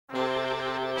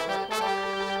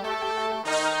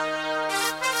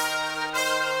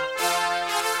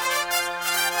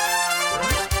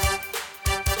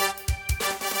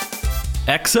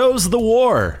EXO's The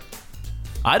War.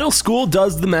 Idol School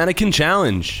does the mannequin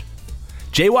challenge.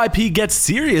 JYP gets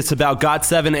serious about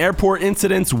GOT7 airport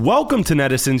incidents. Welcome to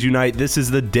Netizens Unite. This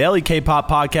is the daily K-pop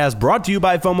podcast brought to you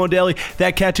by FOMO Daily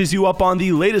that catches you up on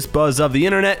the latest buzz of the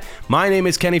internet. My name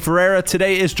is Kenny Ferreira.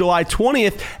 Today is July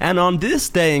 20th, and on this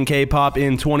day in K-pop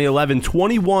in 2011,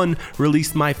 2NE1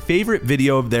 released my favorite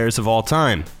video of theirs of all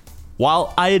time.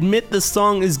 While I admit the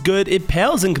song is good, it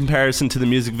pales in comparison to the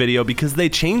music video because they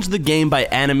changed the game by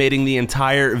animating the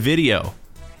entire video.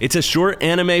 It's a short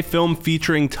anime film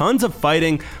featuring tons of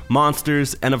fighting,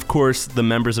 monsters, and of course, the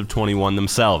members of 2NE1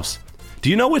 themselves.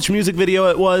 Do you know which music video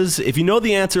it was? If you know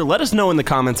the answer, let us know in the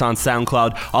comments on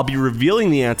SoundCloud. I'll be revealing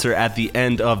the answer at the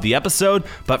end of the episode,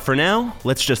 but for now,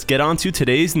 let's just get on to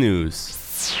today's news.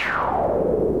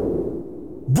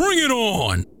 Bring it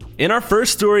on! In our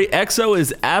first story, EXO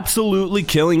is absolutely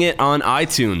killing it on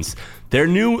iTunes. Their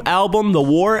new album, The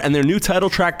War, and their new title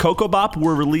track, Coco Bop,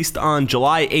 were released on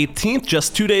July 18th,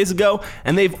 just 2 days ago,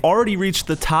 and they've already reached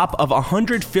the top of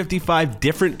 155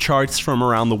 different charts from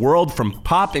around the world, from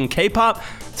pop and K-pop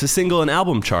to single and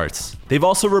album charts. They've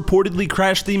also reportedly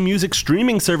crashed the music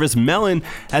streaming service Melon,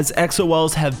 as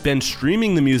EXO-Ls have been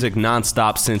streaming the music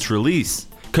nonstop since release.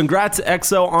 Congrats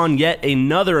EXO on yet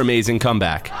another amazing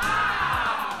comeback.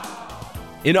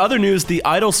 In other news, the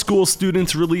Idol School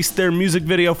students released their music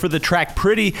video for the track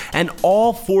Pretty, and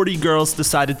all 40 girls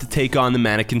decided to take on the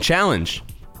mannequin challenge.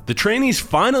 The trainees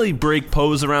finally break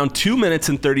pose around 2 minutes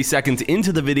and 30 seconds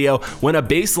into the video when a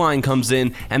bass line comes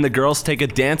in and the girls take a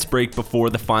dance break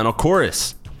before the final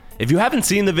chorus. If you haven't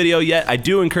seen the video yet, I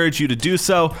do encourage you to do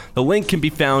so. The link can be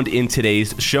found in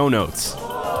today's show notes.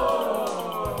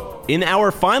 In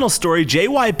our final story,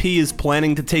 JYP is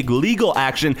planning to take legal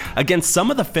action against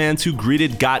some of the fans who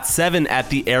greeted GOT7 at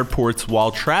the airports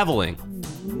while traveling.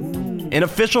 An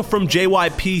official from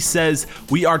JYP says,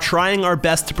 "We are trying our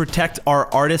best to protect our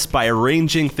artists by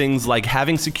arranging things like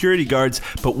having security guards,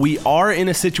 but we are in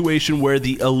a situation where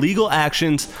the illegal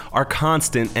actions are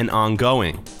constant and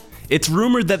ongoing." It's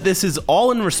rumored that this is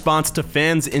all in response to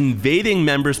fans invading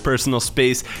members' personal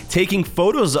space, taking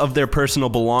photos of their personal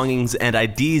belongings and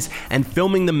IDs, and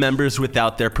filming the members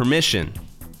without their permission.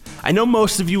 I know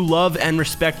most of you love and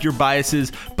respect your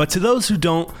biases, but to those who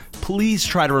don't, please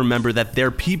try to remember that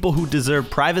they're people who deserve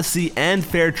privacy and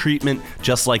fair treatment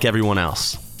just like everyone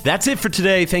else. That's it for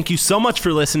today. Thank you so much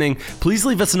for listening. Please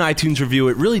leave us an iTunes review.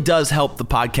 It really does help the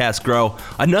podcast grow.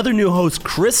 Another new host,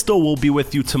 Crystal, will be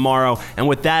with you tomorrow. And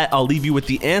with that, I'll leave you with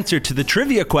the answer to the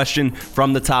trivia question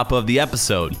from the top of the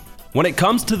episode. When it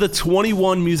comes to the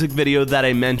 2NE1 music video that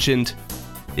I mentioned,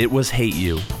 it was Hate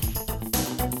You.